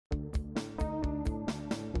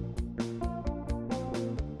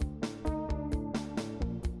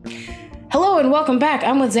Hello and welcome back.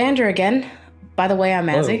 I'm with Xander again. By the way, I'm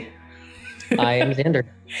Mazzy. I am Xander.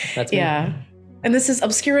 That's me. Yeah. And this is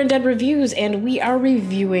Obscure and Dead Reviews, and we are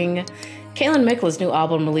reviewing Kælan Mikla's new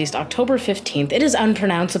album released October 15th. It is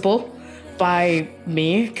unpronounceable by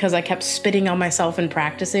me because I kept spitting on myself and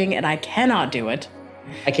practicing, and I cannot do it.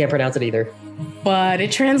 I can't pronounce it either. But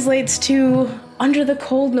it translates to Under the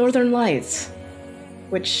Cold Northern Lights,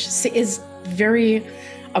 which is very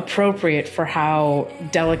appropriate for how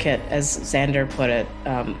delicate, as Xander put it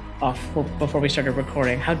before we started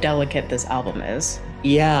recording, how delicate this album is.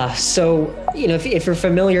 Yeah, so, if you're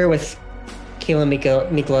familiar with Kælan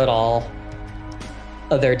Mikla at all,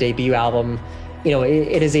 of their debut album,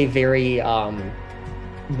 it is a very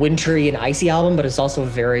wintry and icy album, but it's also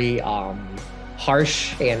very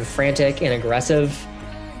harsh and frantic and aggressive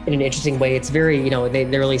in an interesting way. It's very, they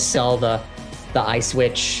really sell the Ice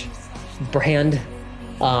Witch brand.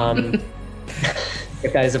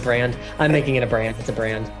 If that is a brand, I'm making it a brand. It's a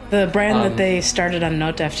brand. The brand that they started on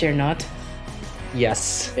Not After Not.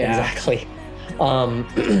 Yes, yeah. Exactly.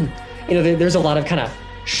 There's a lot of kind of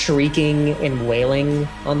shrieking and wailing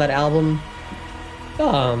on that album.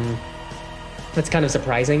 That's kind of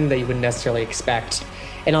surprising that you wouldn't necessarily expect.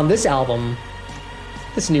 And on this album,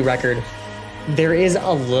 this new record, there is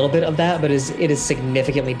a little bit of that, but it is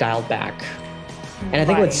significantly dialed back. And I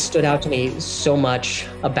think what stood out to me so much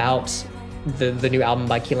about the new album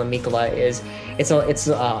by Kælan Mikla is it's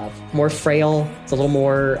more frail. It's a little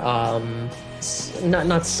more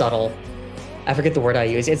not subtle. I forget the word I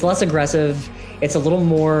use. It's less aggressive. It's a little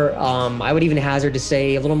more. I would even hazard to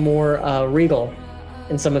say a little more regal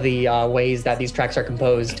in some of the ways that these tracks are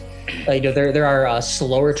composed. There are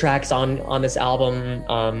slower tracks on this album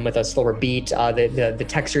with a slower beat. The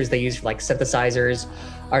textures they use for like synthesizers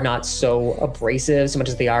are not so abrasive so much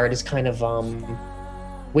as they are just kind of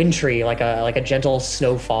wintry, like a gentle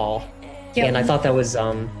snowfall. Yeah. And I thought that was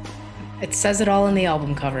it says it all in the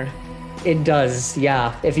album cover. It does,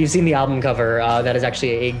 yeah. If you've seen the album cover, that is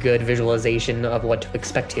actually a good visualization of what to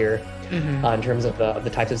expect here, in terms of the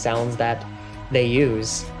types of sounds that they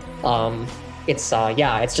use. It's to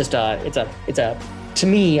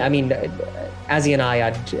me, I mean, Azzy and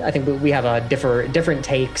I think we have different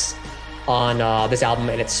takes on this album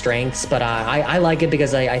and its strengths, but I like it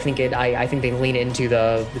because I think they lean into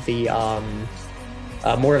the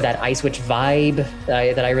more of that Ice Witch vibe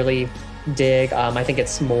that I really dig. I think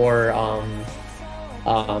it's more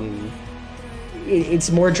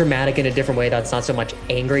it's more dramatic in a different way. That's not so much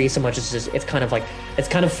angry, so much as just it's kind of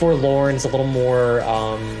forlorn. It's a little more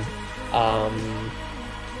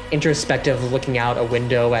introspective, looking out a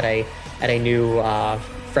window at a new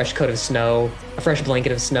fresh coat of snow, a fresh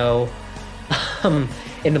blanket of snow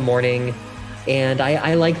in the morning. And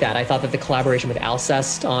I like that. I thought that the collaboration with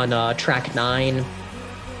Alcest on track 9,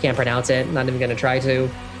 can't pronounce it, not even gonna try to.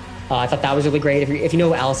 I thought that was really great. If you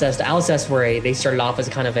know Alcest they started off as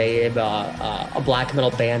kind of a black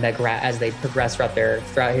metal band that as they progressed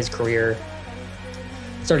throughout his career,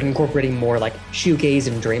 started incorporating more like shoegaze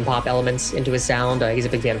and dream pop elements into his sound. He's a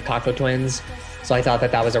big fan of Cocteau Twins, so I thought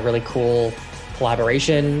that was a really cool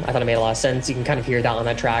collaboration. I thought it made a lot of sense. You can kind of hear that on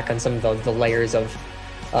that track on some of the layers of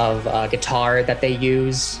guitar that they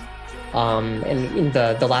use. And in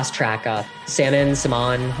the last track, Simon,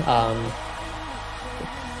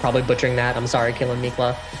 probably butchering that. I'm sorry, Kælan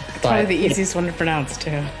Mikla. Probably the easiest one to pronounce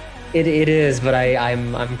too. It is, but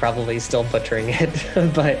I'm probably still butchering it.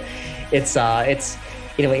 But it's not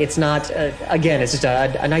again. It's just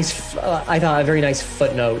a nice. I thought a very nice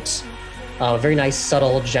footnote, very nice,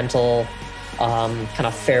 subtle, gentle, kind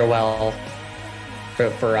of farewell for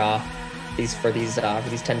these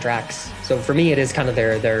 10 tracks. So for me, it is kind of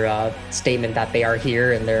their statement that they are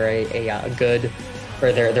here and they're a good,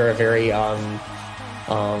 or they're a very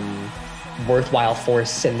worthwhile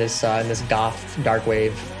force in this goth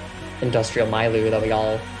darkwave industrial milieu that we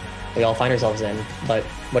all find ourselves in. But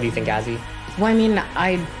what do you think, Azzy? Well, I mean,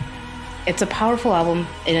 it's a powerful album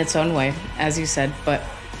in its own way, as you said, but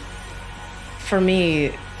for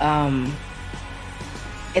me,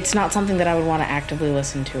 it's not something that I would want to actively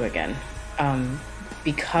listen to again,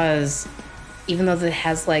 because even though it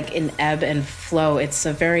has like an ebb and flow, it's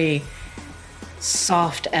a very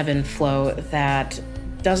soft ebb and flow that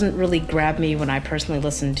doesn't really grab me when I personally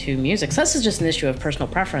listen to music. So this is just an issue of personal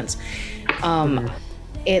preference.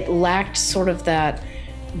 It lacked sort of that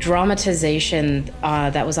dramatization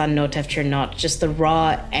that was on Not After Not, just the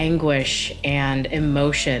raw anguish and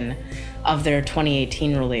emotion of their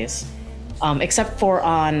 2018 release. Except for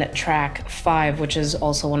on track 5, which is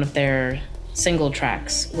also one of their single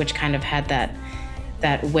tracks, which kind of had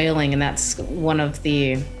that wailing, and that's one of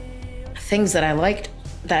the things that I liked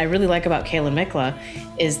that I really like about Kælan Mikla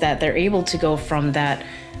is that they're able to go from that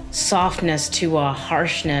softness to a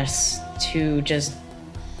harshness to just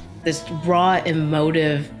this raw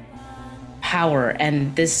emotive power.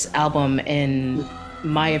 And this album, in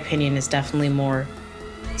my opinion, is definitely more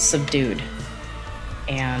subdued.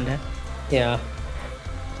 And yeah,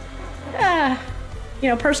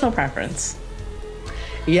 personal preference.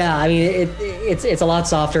 Yeah, I mean, it's a lot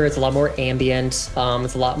softer. It's a lot more ambient. It's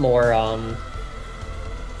a lot more.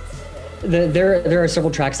 There are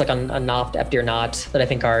several tracks like on Nacht Efter Nacht that I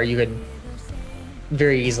think you could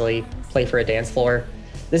very easily play for a dance floor.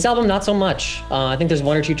 This album, not so much. I think there's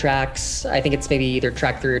one or two tracks. I think it's maybe either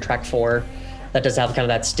track 3 or track 4 that does have kind of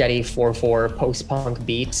that steady 4/4 post-punk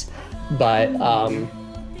beat. But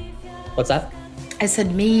what's that? I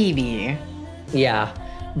said maybe. Yeah,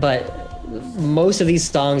 but most of these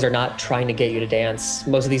songs are not trying to get you to dance.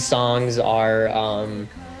 Most of these songs are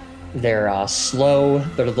they're slow.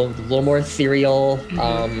 They're a little more ethereal.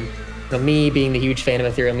 Me being the huge fan of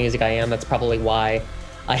ethereal music I am, that's probably why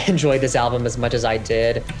I enjoyed this album as much as I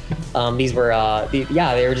did. These were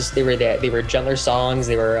they were gentler songs.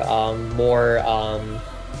 They were a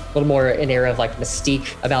little more an era of like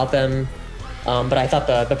mystique about them. But I thought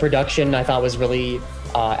the production was really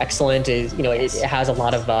excellent. It has a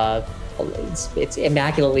lot of it's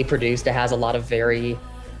immaculately produced. It has a lot of very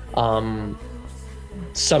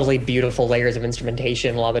subtly beautiful layers of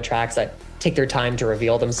instrumentation. A lot of the tracks that take their time to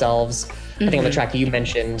reveal themselves. I think on the track you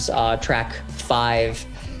mentioned, track 5,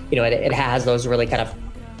 it has those really kind of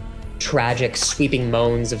tragic sweeping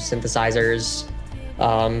moans of synthesizers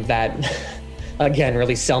that again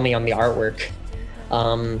really sell me on the artwork.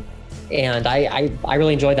 And I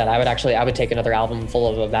really enjoyed that. I would take another album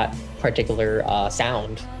full of that particular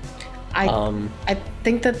sound. I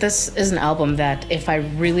think that this is an album that if I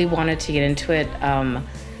really wanted to get into it,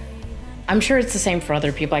 I'm sure it's the same for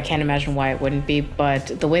other people. I can't imagine why it wouldn't be,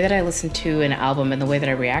 but the way that I listen to an album and the way that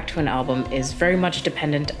I react to an album is very much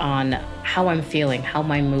dependent on how I'm feeling, how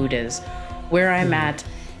my mood is, where I'm at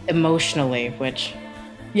emotionally, which,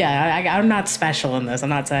 I'm not special in this. I'm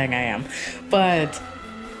not saying I am, but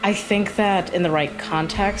I think that in the right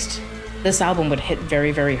context, this album would hit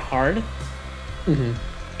very, very hard.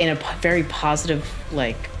 In a very positive,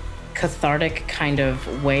 like cathartic kind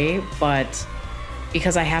of way, but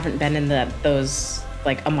because I haven't been in those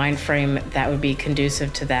like a mind frame that would be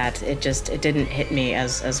conducive to that, it didn't hit me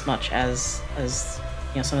as much as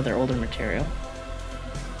some of their older material.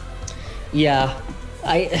 Yeah,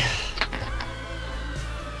 I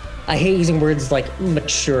hate using words like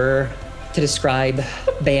mature to describe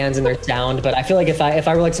bands and their sound, but I feel like if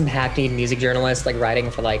I were like some hackneyed music journalist like writing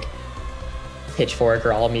for like Pitchfork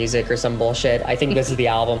or AllMusic or some bullshit, I think this is the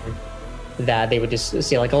album that they would just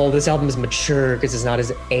say like, oh, this album is mature because it's not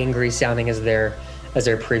as angry sounding as their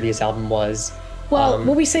previous album was. Well,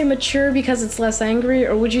 would we say mature because it's less angry,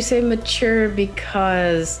 or would you say mature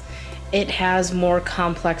because it has more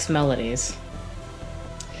complex melodies?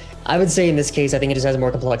 I would say in this case, I think it just has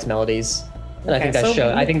more complex melodies, and I think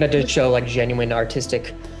that does show like genuine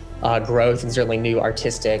artistic growth and certainly new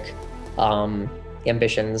artistic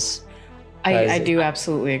ambitions. I do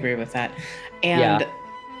absolutely agree with that. And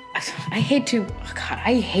I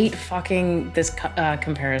hate fucking this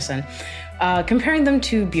comparison. Comparing them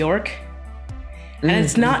to Björk. And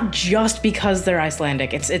it's not just because they're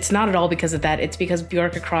Icelandic. It's not at all because of that. It's because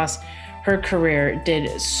Björk across her career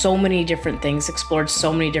did so many different things, explored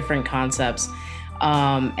so many different concepts.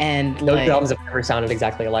 And no two albums have ever sounded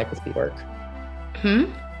exactly alike with Björk.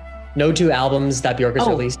 No two albums that Björk has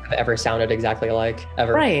released have ever sounded exactly alike,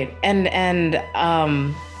 ever. Right, and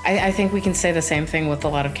I think we can say the same thing with a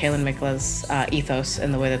lot of Kælan Mikla's ethos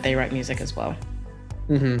and the way that they write music as well.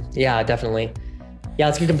 Yeah, definitely. Yeah,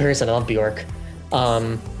 it's a good comparison. I love Björk.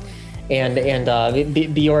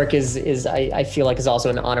 Björk is I feel like is also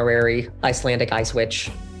an honorary Icelandic ice witch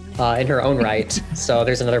in her own right. So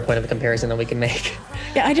there's another point of comparison that we can make.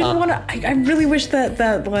 Yeah, I didn't want to. I really wish that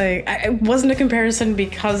like it wasn't a comparison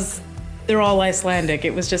because they're all Icelandic.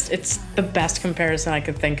 It was just it's the best comparison I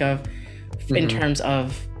could think of in terms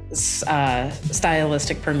of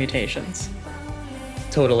stylistic permutations.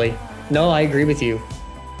 Totally. No, I agree with you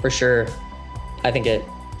for sure. I think it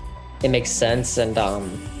makes sense, and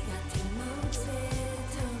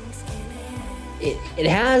it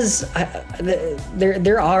has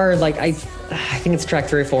there are like I think it's track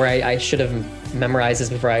 3 or 4. I should have memorized this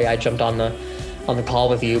before I jumped on the call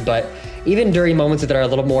with you, but even during moments that are a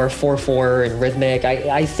little more 4/4 and rhythmic,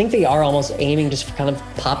 I think they are almost aiming just for kind of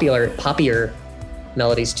poppier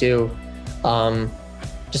melodies too.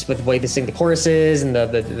 just with the way they sing the choruses and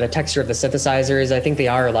the texture of the synthesizers. I think they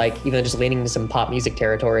are like even just leaning into some pop music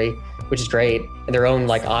territory, which is great in their own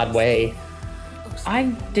like odd way. I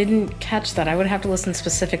didn't catch that. I would have to listen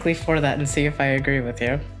specifically for that and see if I agree with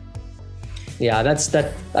you. Yeah,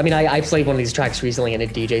 that. I mean, I played one of these tracks recently in a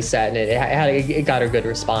DJ set, and it got a good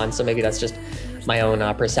response. So maybe that's just my own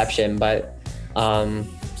perception, but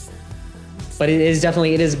it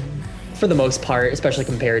is for the most part, especially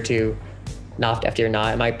compared to Nacht efter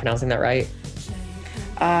Nacht. Am I pronouncing that right?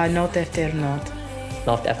 Not efter Nacht.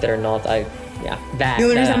 Nacht efter Nacht. That. The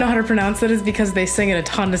only reason I know how to pronounce it is because they sing it a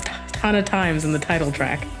ton of times in the title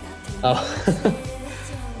track. Oh,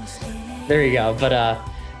 there you go. But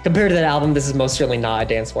compared to that album, this is most certainly not a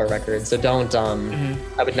dance floor record. So don't.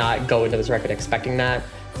 I would not go into this record expecting that.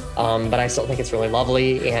 But I still think it's really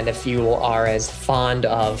lovely. And if you are as fond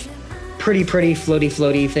of pretty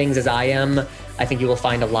floaty things as I am, I think you will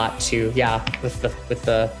find a lot to with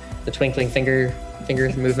the twinkling finger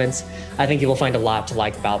movements. I think you will find a lot to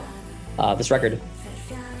like about this record.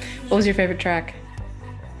 What was your favorite track?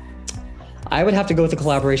 I would have to go with the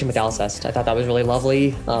collaboration with Alcest. I thought that was really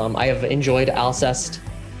lovely. I have enjoyed Alcest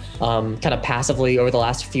kind of passively over the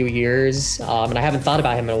last few years, and I haven't thought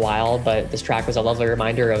about him in a while, but this track was a lovely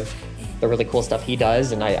reminder of the really cool stuff he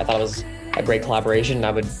does, and I thought it was a great collaboration, and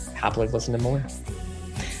I would happily listen to more.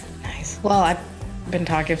 Nice. Well,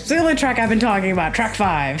 it's the only track I've been talking about, track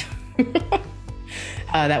 5.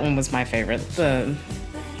 That one was my favorite, the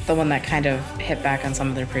one that kind of hit back on some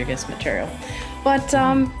of their previous material. But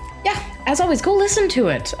as always, go listen to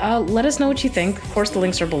it. Let us know what you think. Of course, the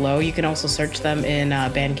links are below. You can also search them in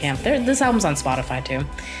Bandcamp. This album's on Spotify too.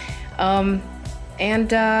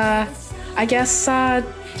 I guess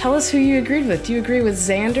tell us who you agreed with. Do you agree with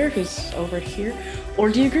Xander, who's over here, or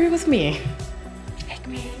do you agree with me? Like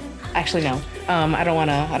me. Actually, no. I don't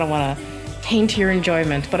wanna taint your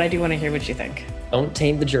enjoyment, but I do want to hear what you think. Don't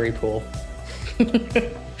taint the jury pool.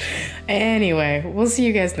 Anyway, we'll see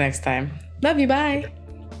you guys next time. Love you. Bye.